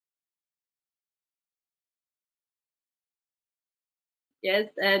Yes,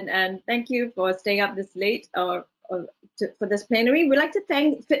 and thank you for staying up this late for this plenary. We'd like to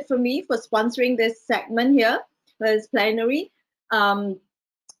thank Fit for Me for sponsoring this segment here, this plenary. And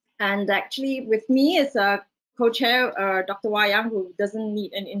actually, with me is a co-chair, Dr. Wayang, who doesn't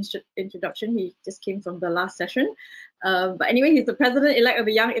need an introduction. He just came from the last session. But anyway, he's the president-elect of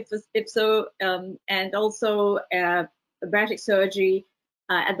the Young IFSO and also bariatric surgery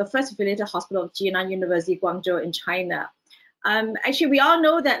at the first affiliated hospital of Jinan University, Guangzhou in China. Actually, we all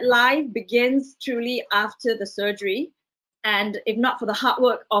know that life begins truly after the surgery. And if not for the hard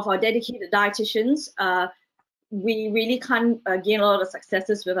work of our dedicated dietitians, we really can't gain a lot of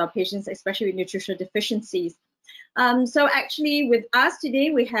successes with our patients, especially with nutritional deficiencies. So actually with us today,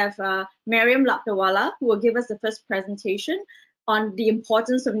 we have Mariam Laptawala, who will give us the first presentation on the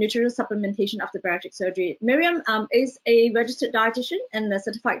importance of nutritional supplementation after bariatric surgery. Mariam is a registered dietitian and a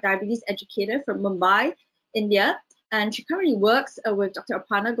certified diabetes educator from Mumbai, India. And she currently works with Dr.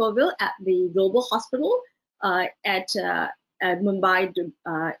 Aparna Govil at the Global Hospital at Mumbai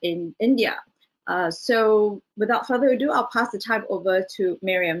in India. So without further ado, I'll pass the time over to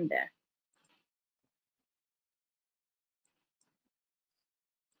Miriam there.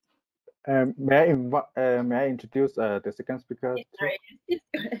 May I introduce the second speaker?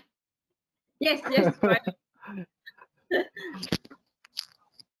 Yes.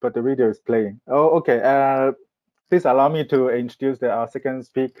 But the video is playing. Oh, okay. Please allow me to introduce our second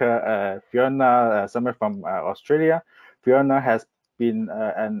speaker, Fiona Summer from Australia. Fiona has been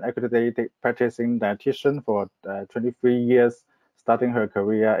an accredited practicing dietitian for 23 years, starting her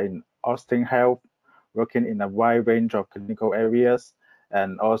career in Austin Health, working in a wide range of clinical areas,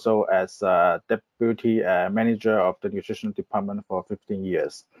 and also as deputy manager of the nutrition department for 15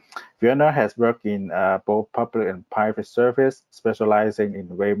 years. Fiona has worked in both public and private service, specializing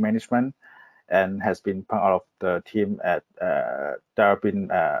in weight management, and has been part of the team at Darabin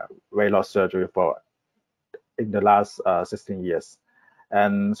weight loss surgery in the last 16 years.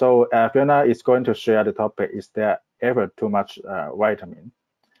 And so Fiona is going to share the topic, is there ever too much vitamin?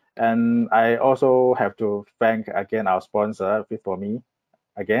 And I also have to thank again our sponsor, Fit for Me,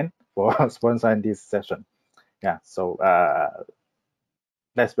 again, for sponsoring this session. Yeah, so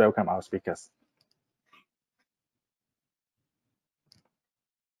let's welcome our speakers.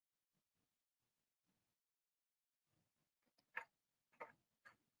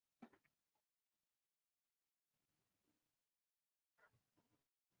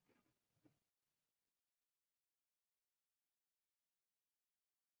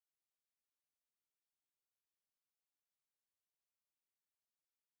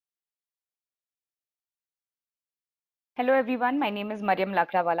 Hello everyone, my name is Mariam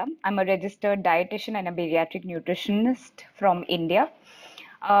Lakrawala. I'm a registered dietitian and a bariatric nutritionist from India.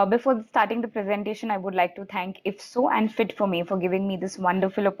 Before starting the presentation, I would like to thank IFSO and Fit for Me for giving me this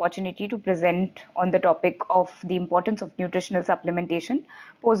wonderful opportunity to present on the topic of the importance of nutritional supplementation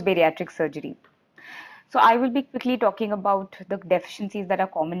post-bariatric surgery. So I will be quickly talking about the deficiencies that are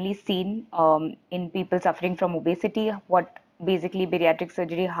commonly seen in people suffering from obesity, what basically bariatric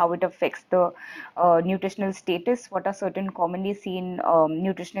surgery, how it affects the nutritional status, what are certain commonly seen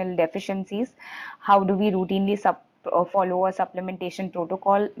nutritional deficiencies, how do we routinely follow a supplementation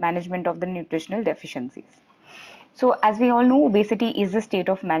protocol, management of the nutritional deficiencies. So as we all know, obesity is a state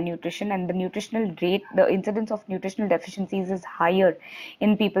of malnutrition, and the nutritional rate, the incidence of nutritional deficiencies is higher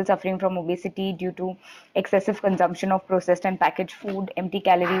in people suffering from obesity due to excessive consumption of processed and packaged food, empty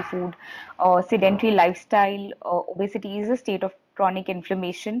calorie food, sedentary lifestyle. Obesity is a state of chronic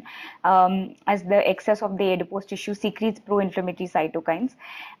inflammation as the excess of the adipose tissue secretes pro-inflammatory cytokines,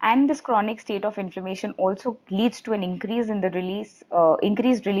 and this chronic state of inflammation also leads to an increase in the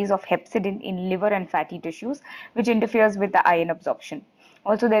increased release of hepcidin in liver and fatty tissues, which interferes with the iron absorption.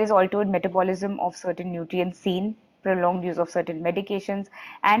 Also, there is altered metabolism of certain nutrients seen, prolonged use of certain medications,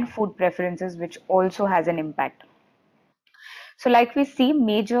 and food preferences, which also has an impact. So like we see,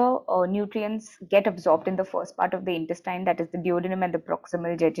 major nutrients get absorbed in the first part of the intestine, that is the duodenum and the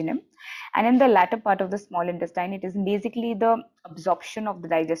proximal jejunum. And in the latter part of the small intestine, it is basically the absorption of the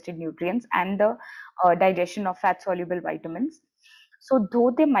digested nutrients and the digestion of fat-soluble vitamins. So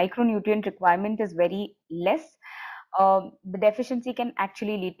though the micronutrient requirement is very less, the deficiency can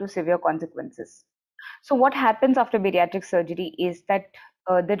actually lead to severe consequences. So what happens after bariatric surgery is that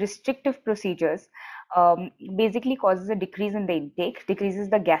the restrictive procedures basically causes a decrease in the intake, decreases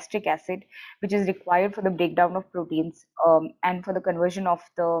the gastric acid, which is required for the breakdown of proteins and for the conversion of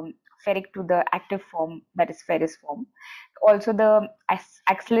the ferric to the active form, that is ferrous form. Also, the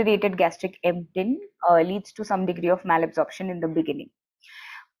accelerated gastric emptying leads to some degree of malabsorption in the beginning.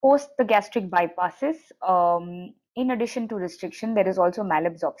 Post the gastric bypasses, In addition to restriction, there is also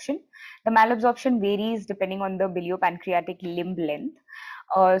malabsorption. The malabsorption varies depending on the biliopancreatic limb length.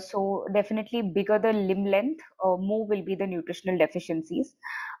 So definitely bigger the limb length, more will be the nutritional deficiencies.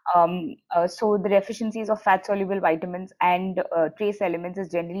 So the deficiencies of fat soluble vitamins and trace elements is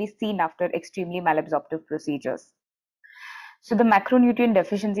generally seen after extremely malabsorptive procedures. So the macronutrient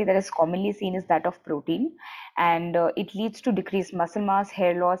deficiency that is commonly seen is that of protein, and it leads to decreased muscle mass,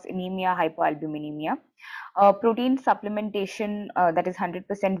 hair loss, anemia, hypoalbuminemia. Protein supplementation that is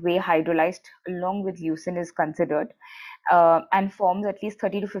 100% whey hydrolyzed along with leucine is considered, and forms at least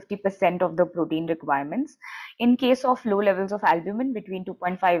 30 to 50% of the protein requirements. In case of low levels of albumin between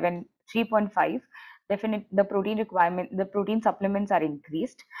 2.5 and 3.5, the protein requirement, the protein supplements are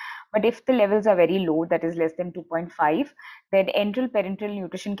increased. But if the levels are very low, that is less than 2.5, then enteral parenteral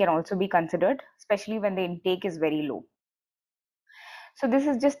nutrition can also be considered, especially when the intake is very low. So this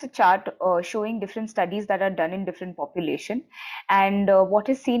is just a chart showing different studies that are done in different population, and what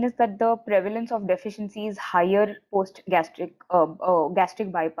is seen is that the prevalence of deficiency is higher post gastric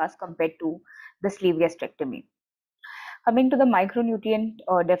bypass compared to the sleeve gastrectomy. Coming to the micronutrient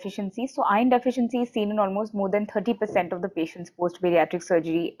deficiency, so iron deficiency is seen in almost more than 30% of the patients post bariatric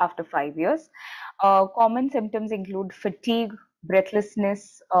surgery after 5 years. Common symptoms include fatigue,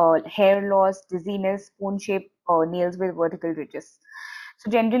 breathlessness, hair loss, dizziness, spoon-shaped nails with vertical ridges. So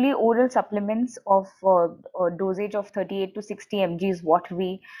generally, oral supplements of dosage of 38 to 60 mg is what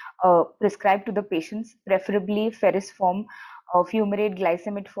we prescribe to the patients, preferably ferrous form, fumarate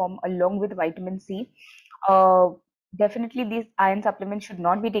glycemate form, along with vitamin C. Definitely, these iron supplements should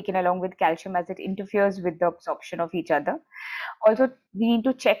not be taken along with calcium as it interferes with the absorption of each other. Also, we need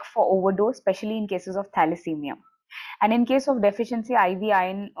to check for overdose, especially in cases of thalassemia. And in case of deficiency, IV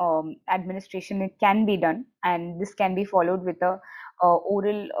iron administration, it can be done, and this can be followed with a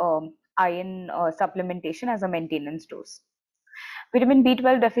oral iron supplementation as a maintenance dose. Vitamin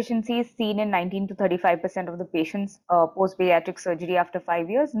B12 deficiency is seen in 19 to 35% of the patients post-bariatric surgery after 5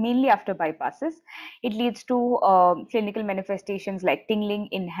 years, mainly after bypasses. It leads to clinical manifestations like tingling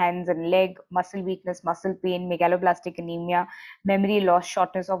in hands and leg, muscle weakness, muscle pain, megaloblastic anemia, memory loss,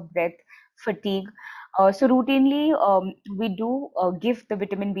 shortness of breath, fatigue. So routinely, we do give the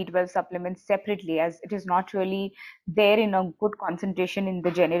vitamin B12 supplements separately, as it is not really there in a good concentration in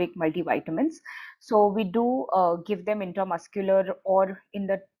the generic multivitamins. So we do give them intramuscular or in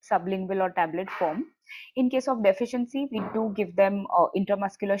the sublingual or tablet form. In case of deficiency, we do give them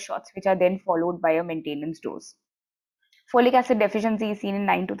intramuscular shots, which are then followed by a maintenance dose. Folic acid deficiency is seen in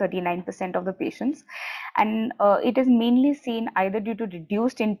 9 to 39% of the patients, and it is mainly seen either due to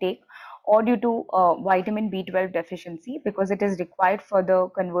reduced intake or due to vitamin B12 deficiency, because it is required for the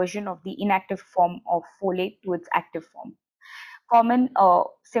conversion of the inactive form of folate to its active form. Common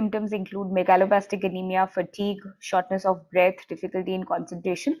symptoms include megaloblastic anemia, fatigue, shortness of breath, difficulty in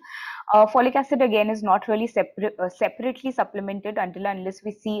concentration. Folic acid again is not really separately supplemented until unless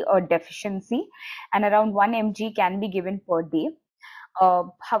we see a deficiency, and around 1 mg can be given per day.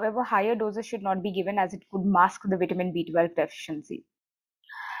 However, higher doses should not be given as it could mask the vitamin B12 deficiency.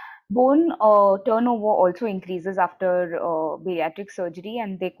 Bone turnover also increases after bariatric surgery,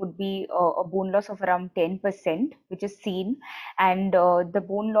 and there could be a bone loss of around 10%, which is seen, and the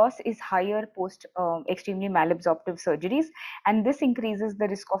bone loss is higher post extremely malabsorptive surgeries, and this increases the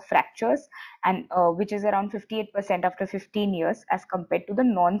risk of fractures, and which is around 58% after 15 years as compared to the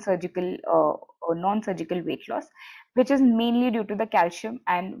non-surgical weight loss, which is mainly due to the calcium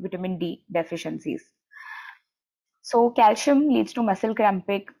and vitamin D deficiencies. So calcium leads to muscle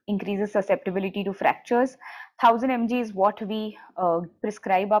cramping, increases susceptibility to fractures. 1000 mg is what we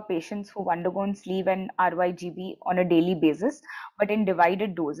prescribe our patients who've undergone sleeve and RYGB on a daily basis, but in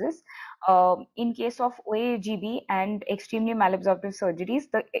divided doses. In case of OAGB and extremely malabsorptive surgeries,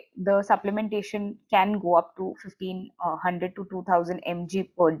 the supplementation can go up to 1500 to 2000 mg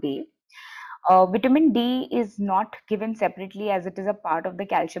per day. Vitamin D is not given separately as it is a part of the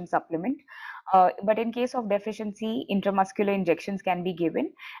calcium supplement. But in case of deficiency, intramuscular injections can be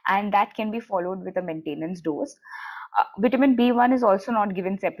given, and that can be followed with a maintenance dose. Vitamin B1 is also not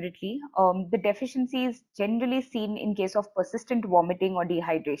given separately. The deficiency is generally seen in case of persistent vomiting or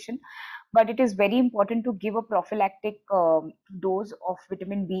dehydration, but it is very important to give a prophylactic dose of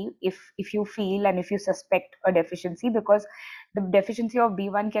vitamin B if you feel and if you suspect a deficiency, because the deficiency of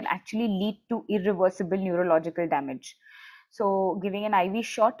B1 can actually lead to irreversible neurological damage. So giving an IV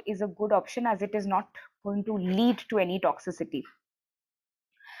shot is a good option as it is not going to lead to any toxicity.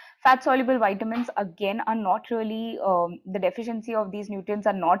 Fat-soluble vitamins again are not really the deficiency of these nutrients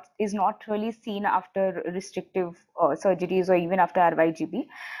is not really seen after restrictive surgeries or even after RYGB.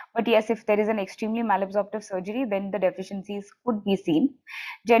 But yes, if there is an extremely malabsorptive surgery, then the deficiencies could be seen.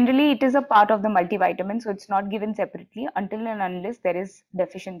 Generally, it is a part of the multivitamin, so it's not given separately until and unless there is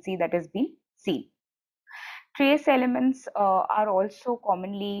deficiency that is being seen. Trace elements are also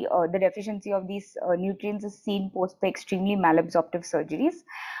commonly the deficiency of these nutrients is seen post the extremely malabsorptive surgeries.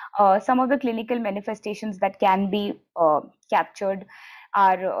 Some of the clinical manifestations that can be captured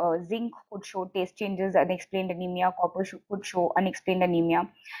are zinc could show taste changes, unexplained anemia, copper could show unexplained anemia,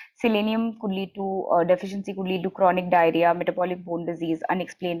 selenium could lead to deficiency, could lead to chronic diarrhea, metabolic bone disease,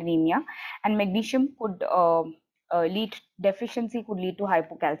 unexplained anemia, and magnesium could lead deficiency could lead to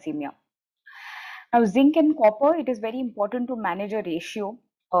hypocalcemia. Now, zinc and copper, it is very important to manage a ratio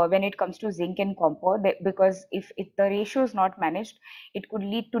when it comes to zinc and copper because if the ratio is not managed, it could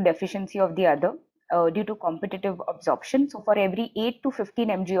lead to deficiency of the other due to competitive absorption. So, for every 8 to 15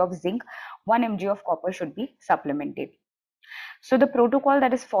 mg of zinc, 1 mg of copper should be supplemented. So, the protocol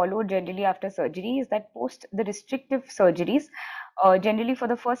that is followed generally after surgery is that post the restrictive surgeries, generally for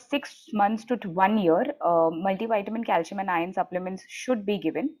the first 6 months to 1 year, multivitamin, calcium, and iron supplements should be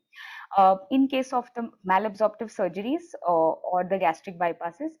given. In case of the malabsorptive surgeries or the gastric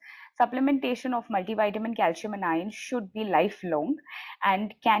bypasses, supplementation of multivitamin, calcium, and iron should be lifelong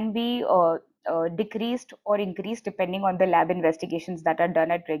and can be decreased or increased depending on the lab investigations that are done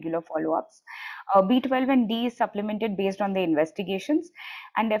at regular follow-ups. B12 and D is supplemented based on the investigations,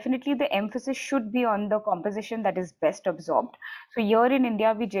 and definitely the emphasis should be on the composition that is best absorbed. So here in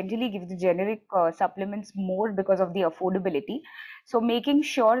India, we generally give the generic supplements more because of the affordability. So making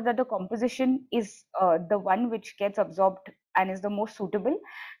sure that the composition is the one which gets absorbed and is the most suitable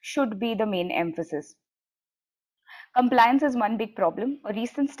should be the main emphasis. Compliance is one big problem. A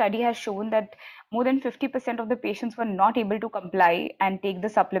recent study has shown that more than 50% of the patients were not able to comply and take the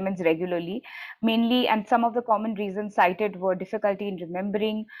supplements regularly. Mainly, and some of the common reasons cited were difficulty in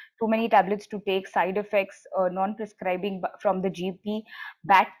remembering, too many tablets to take, side effects, non-prescribing from the GP,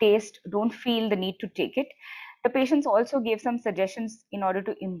 bad taste, don't feel the need to take it. The patients also gave some suggestions in order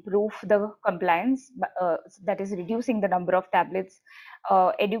to improve the compliance, that is reducing the number of tablets,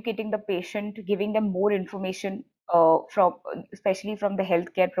 educating the patient, giving them more information especially from the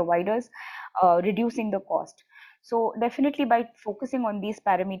healthcare providers, reducing the cost. So definitely by focusing on these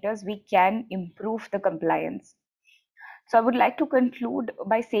parameters, we can improve the compliance. So I would like to conclude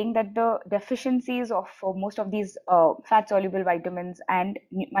by saying that the deficiencies of most of these fat-soluble vitamins and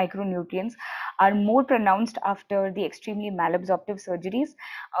micronutrients are more pronounced after the extremely malabsorptive surgeries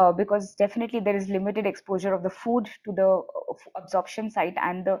because definitely there is limited exposure of the food to the absorption site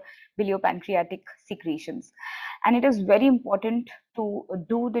and the biliopancreatic secretions. And it is very important to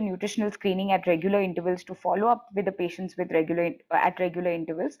do the nutritional screening at regular intervals to follow up with the patients with at regular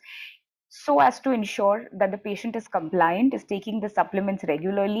intervals, so as to ensure that the patient is compliant, is taking the supplements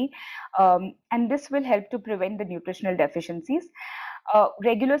regularly, and this will help to prevent the nutritional deficiencies.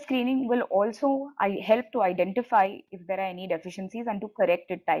 Regular screening will also help to identify if there are any deficiencies and to correct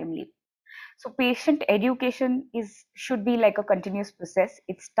it timely. So patient education should be like a continuous process.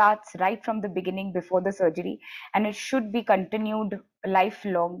 It starts right from the beginning before the surgery, and it should be continued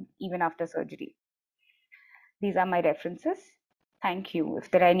lifelong even after surgery. These are my references. Thank you.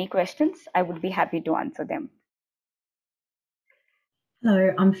 If there are any questions, I would be happy to answer them.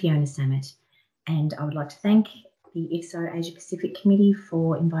 Hello, I'm Fiona Samet, and I would like to thank the IFSO Asia Pacific Committee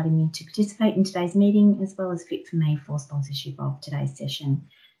for inviting me to participate in today's meeting, as well as Fit for Me for sponsorship of today's session.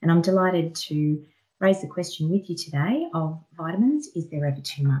 And I'm delighted to raise the question with you today of vitamins, is there ever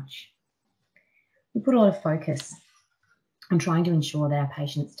too much? We put a lot of focus on trying to ensure that our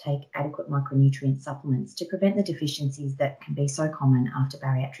patients take adequate micronutrient supplements to prevent the deficiencies that can be so common after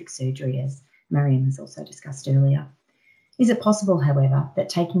bariatric surgery, as Mariam has also discussed earlier. Is it possible, however, that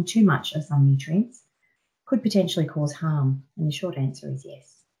taking too much of some nutrients could potentially cause harm? And the short answer is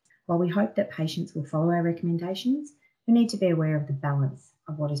yes. While we hope that patients will follow our recommendations, we need to be aware of the balance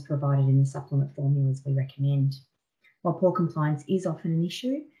of what is provided in the supplement formulas we recommend. While poor compliance is often an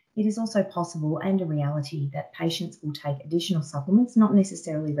issue, it is also possible and a reality that patients will take additional supplements not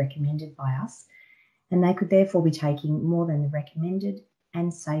necessarily recommended by us, and they could therefore be taking more than the recommended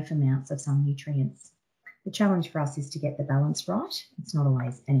and safe amounts of some nutrients. The challenge for us is to get the balance right. It's not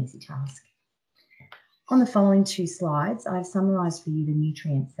always an easy task. On the following two slides, I've summarised for you the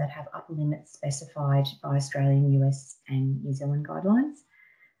nutrients that have upper limits specified by Australian, US and New Zealand guidelines.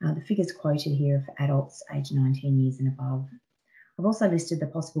 The figures quoted here are for adults aged 19 years and above. I've also listed the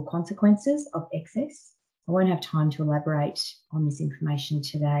possible consequences of excess I won't have time to elaborate on this information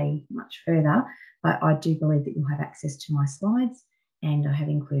today much further, but I do believe that you'll have access to my slides, and I have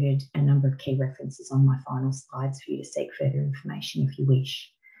included a number of key references on my final slides for you to seek further information if you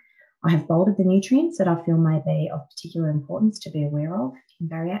wish. I have bolded the nutrients that I feel may be of particular importance to be aware of in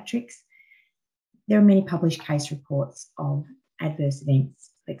bariatrics. There are many published case reports of adverse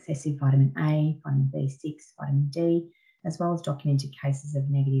events of excessive vitamin A, vitamin B6, vitamin D, as well as documented cases of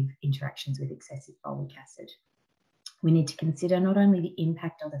negative interactions with excessive folic acid. We need to consider not only the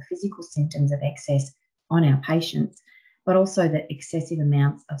impact of the physical symptoms of excess on our patients, but also that excessive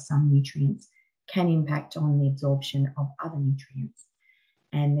amounts of some nutrients can impact on the absorption of other nutrients.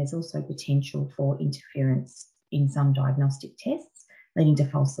 And there's also potential for interference in some diagnostic tests, leading to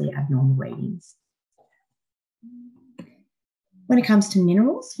falsely abnormal readings. When it comes to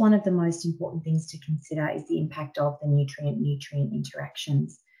minerals, one of the most important things to consider is the impact of the nutrient-nutrient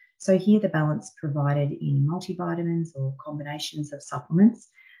interactions. So here the balance provided in multivitamins or combinations of supplements,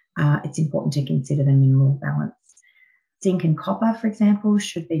 it's important to consider the mineral balance. Zinc and copper, for example,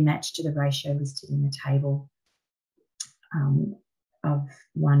 should be matched to the ratio listed in the table of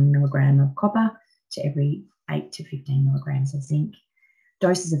 1 milligram of copper to every 8 to 15 milligrams of zinc.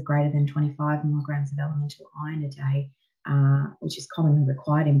 Doses of greater than 25 milligrams of elemental iron a day, which is commonly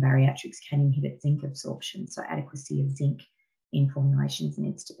required in bariatrics, can inhibit zinc absorption. So adequacy of zinc in formulations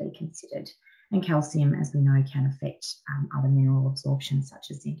needs to be considered. And calcium, as we know, can affect other mineral absorption such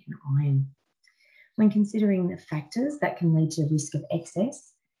as zinc and iron. When considering the factors that can lead to risk of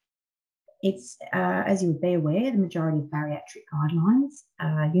excess, it's, as you would be aware, the majority of bariatric guidelines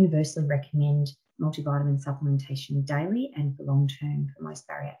universally recommend multivitamin supplementation daily and for long term for most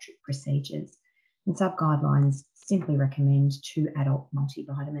bariatric procedures. And sub-guidelines simply recommend 2 adult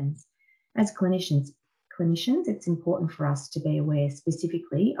multivitamins. As clinicians, it's important for us to be aware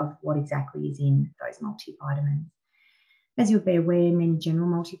specifically of what exactly is in those multivitamins. As you'll be aware, many general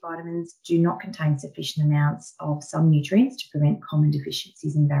multivitamins do not contain sufficient amounts of some nutrients to prevent common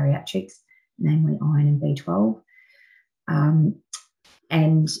deficiencies in bariatrics, namely iron and B12.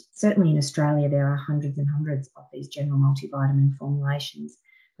 And certainly in Australia, there are hundreds and hundreds of these general multivitamin formulations,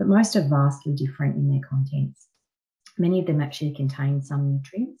 but most are vastly different in their contents. Many of them actually contain some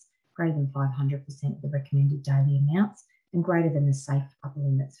nutrients, greater than 500% of the recommended daily amounts, and greater than the safe upper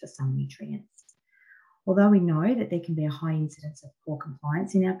limits for some nutrients. Although we know that there can be a high incidence of poor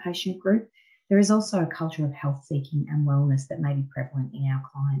compliance in our patient group, there is also a culture of health seeking and wellness that may be prevalent in our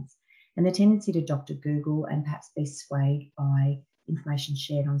clients. And the tendency to Dr. Google and perhaps be swayed by information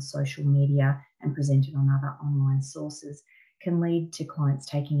shared on social media and presented on other online sources can lead to clients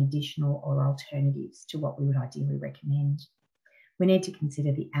taking additional or alternatives to what we would ideally recommend. We need to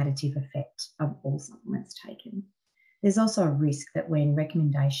consider the additive effect of all supplements taken. There's also a risk that when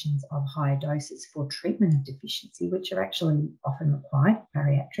recommendations of higher doses for treatment of deficiency, which are actually often required for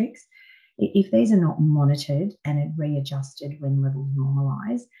bariatrics, if these are not monitored and readjusted when levels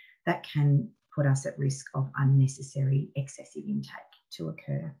normalise, that can put us at risk of unnecessary excessive intake to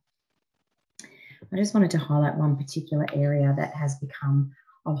occur. I just wanted to highlight one particular area that has become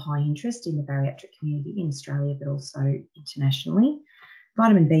of high interest in the bariatric community in Australia, but also internationally.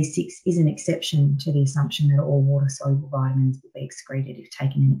 Vitamin B6 is an exception to the assumption that all water-soluble vitamins will be excreted if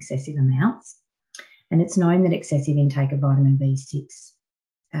taken in excessive amounts. And it's known that excessive intake of vitamin B6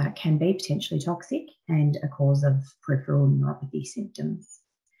 can be potentially toxic and a cause of peripheral neuropathy symptoms.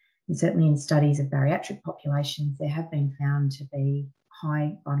 And certainly in studies of bariatric populations, there have been found to be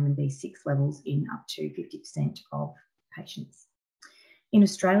high vitamin B6 levels in up to 50% of patients. In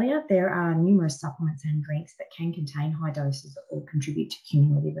Australia, there are numerous supplements and drinks that can contain high doses or contribute to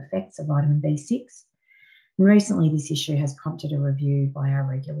cumulative effects of vitamin B6. And recently, this issue has prompted a review by our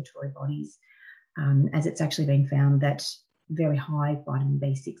regulatory bodies, as it's actually been found that very high vitamin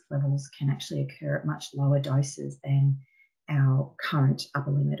B6 levels can actually occur at much lower doses than our current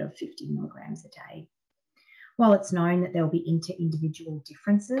upper limit of 50 milligrams a day. While it's known that there will be inter-individual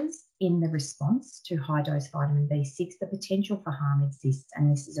differences in the response to high-dose vitamin B6, the potential for harm exists,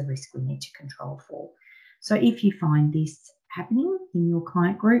 and this is a risk we need to control for. So if you find this happening in your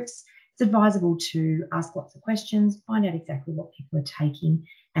client groups, it's advisable to ask lots of questions, find out exactly what people are taking,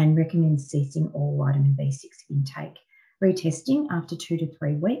 and recommend ceasing all vitamin B6 intake. Retesting after 2 to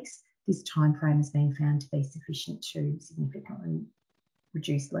 3 weeks, this time frame has been found to be sufficient to significantly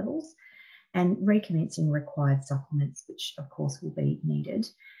reduce levels, and recommencing required supplements, which of course will be needed.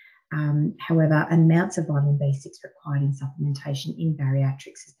 However, amounts of vitamin B6 required in supplementation in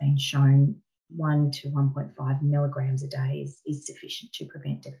bariatrics has been shown 1 to 1.5 milligrams a day is sufficient to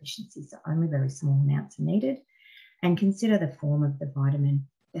prevent deficiencies, so only very small amounts are needed. And consider the form of the vitamin.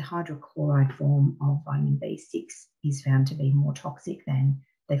 The hydrochloride form of vitamin B6 is found to be more toxic than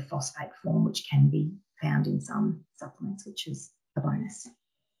the phosphate form, which can be found in some supplements, which is a bonus.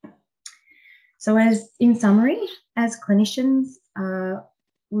 So in summary, as clinicians,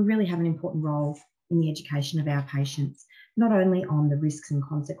 we really have an important role in the education of our patients, not only on the risks and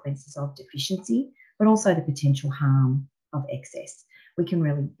consequences of deficiency, but also the potential harm of excess. We can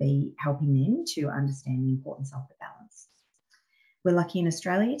really be helping them to understand the importance of the balance. We're lucky in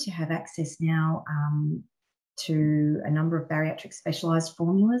Australia to have access now to a number of bariatric specialised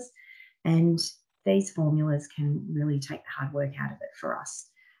formulas, and these formulas can really take the hard work out of it for us.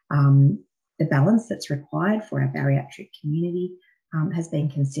 The balance that's required for our bariatric community has been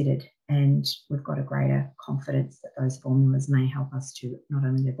considered, and we've got a greater confidence that those formulas may help us to not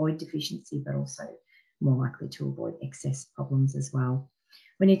only avoid deficiency, but also more likely to avoid excess problems as well.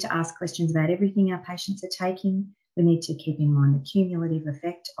 We need to ask questions about everything our patients are taking. We need to keep in mind the cumulative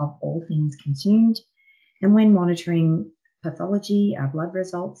effect of all things consumed. And when monitoring pathology, our blood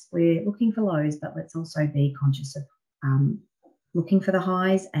results, we're looking for lows, but let's also be conscious of looking for the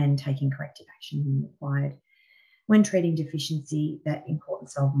highs and taking corrective action when required. When treating deficiency, that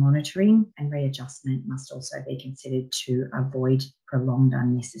importance of monitoring and readjustment must also be considered to avoid prolonged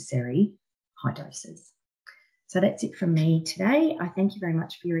unnecessary high doses. So that's it from me today. I thank you very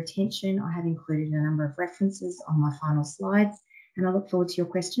much for your attention. I have included a number of references on my final slides, and I look forward to your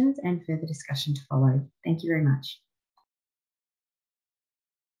questions and further discussion to follow. Thank you very much.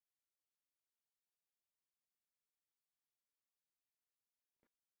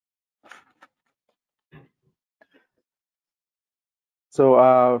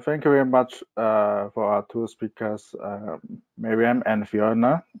 So thank you very much for our two speakers, Miriam and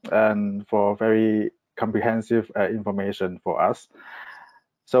Fiona, and for very comprehensive information for us.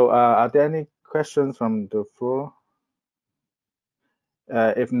 So are there any questions from the floor?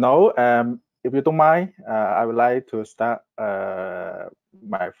 If no, if you don't mind, I would like to start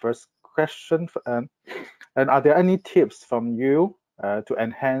my first question. And are there any tips from you to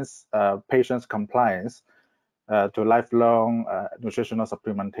enhance patients' compliance to lifelong nutritional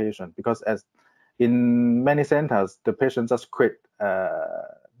supplementation? Because as in many centers, the patients just quit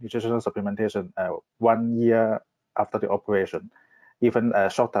nutritional supplementation 1 year after the operation. Even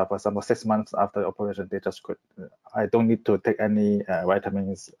shorter, for example, 6 months after the operation, they just quit. I don't need to take any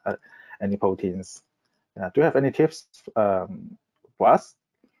vitamins, any proteins. Do you have any tips for us?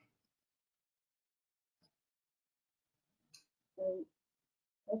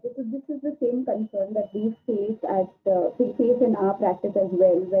 This is the same concern that we face in our practice as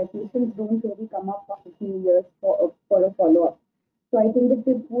well, where patients don't really come up after a few years for a follow-up. So I think the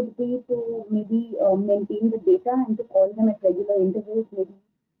tip would be to maybe maintain the data and to call them at regular intervals, maybe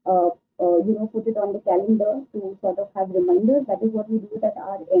put it on the calendar to sort of have reminders. That is what we do at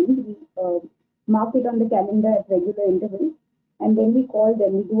our end. We mark it on the calendar at regular intervals. And when we call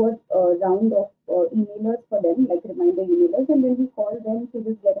them, we do a round of emailers for them, like reminder emailers, and then we call them to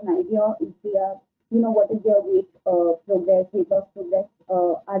just get an idea if they are, what is their weight progress, weight loss progress,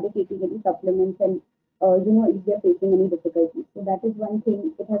 are they taking any supplements, and, if they're facing any difficulties. So that is one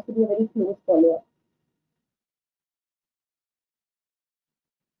thing. It has to be a very close follow-up.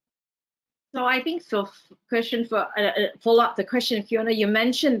 So I think so. Question for follow up the question, Fiona. You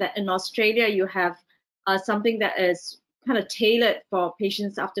mentioned that in Australia you have something that is kind of tailored for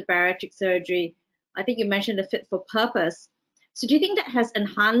patients after bariatric surgery. I think you mentioned a fit for purpose. So do you think that has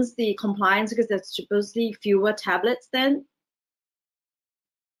enhanced the compliance because there's supposedly fewer tablets then?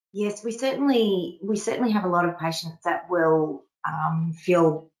 Yes, we certainly have a lot of patients that will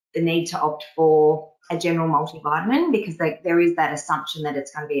feel the need to opt for a general multivitamin because there is that assumption that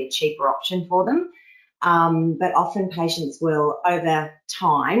it's going to be a cheaper option for them. But often patients will, over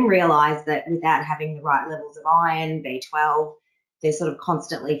time, realise that without having the right levels of iron, B12, they're sort of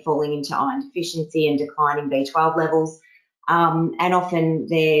constantly falling into iron deficiency and declining B12 levels. And often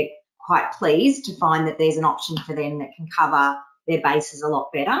they're quite pleased to find that there's an option for them that can cover their bases a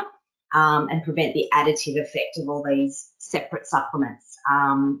lot better and prevent the additive effect of all these separate supplements.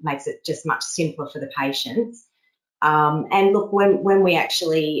 Makes it just much simpler for the patients. And look, when we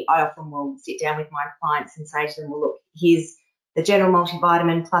actually, I often will sit down with my clients and say to them, well, look, here's the general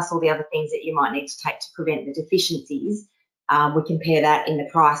multivitamin plus all the other things that you might need to take to prevent the deficiencies. We compare that in the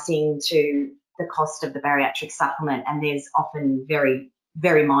pricing to the cost of the bariatric supplement, and there's often very,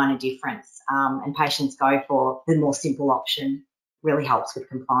 very minor difference. And patients go for the more simple option. Really helps with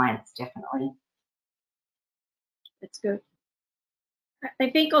compliance, definitely. That's good. I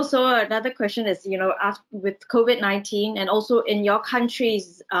think also another question is, after, with COVID-19 and also in your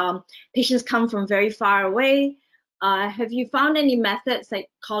countries, patients come from very far away. Have you found any methods like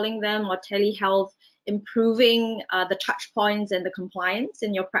calling them or telehealth improving the touch points and the compliance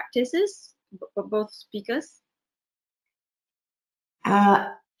in your practices for both speakers?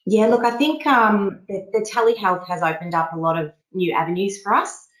 Yeah, look, I think the telehealth has opened up a lot of new avenues for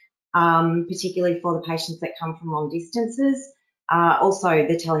us, particularly for the patients that come from long distances. Also,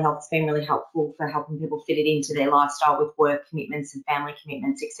 the telehealth has been really helpful for helping people fit it into their lifestyle with work commitments and family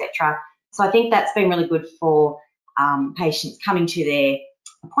commitments, etc. So I think that's been really good for patients coming to their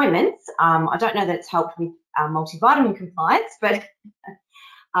appointments. I don't know that it's helped with multivitamin compliance, but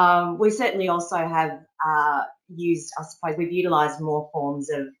we certainly also have used, I suppose, we've utilised more forms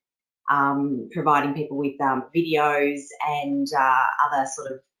of providing people with videos and other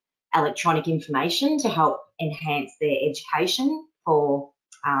sort of electronic information to help enhance their education for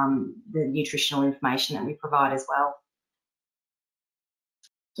the nutritional information that we provide as well.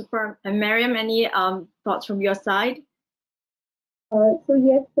 Super. And Miriam, any thoughts from your side? So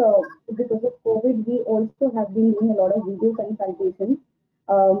yes, because of COVID, we also have been doing a lot of video consultations,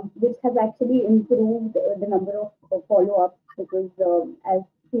 which has actually improved the number of follow-ups, because as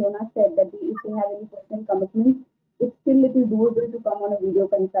Fiona said, that if they have any personal commitments, it's still little doable to come on a video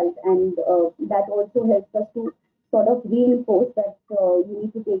consult, and that also helps us to sort of reinforce that you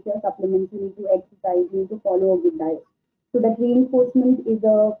need to take your supplements, you need to exercise, you need to follow a good diet. So that reinforcement is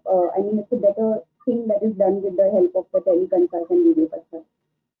it's a better thing that is done with the help of the teleconsult and video consult.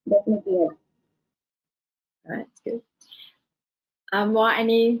 Definitely helps. All right, that's good. Moa,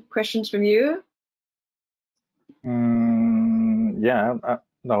 any questions from you? Yeah,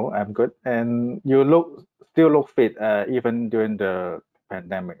 no, I'm good. And you still look fit even during the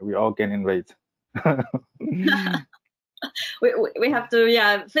pandemic. We all gaining weight. we have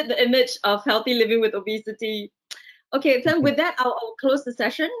to fit the image of healthy living with obesity. Okay, so with that, I'll close the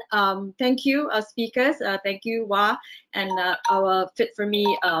session. Thank you, our speakers. Thank you, Wah, and our Fit for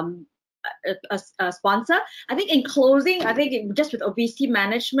Me sponsor. I think in closing, just with obesity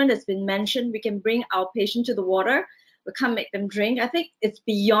management, it's been mentioned, we can bring our patient to the water. We can't make them drink. I think it's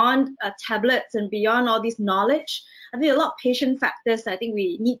beyond tablets and beyond all this knowledge. I think a lot of patient factors. I think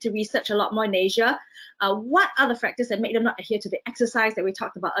we need to research a lot more in Asia. What are the factors that make them not adhere to the exercise that we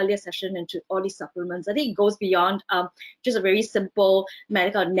talked about earlier session and to all these supplements? I think it goes beyond just a very simple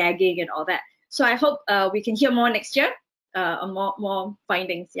medical nagging and all that. So I hope we can hear more next year on more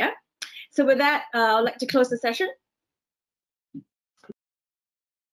findings. Yeah. So with that, I'd like to close the session.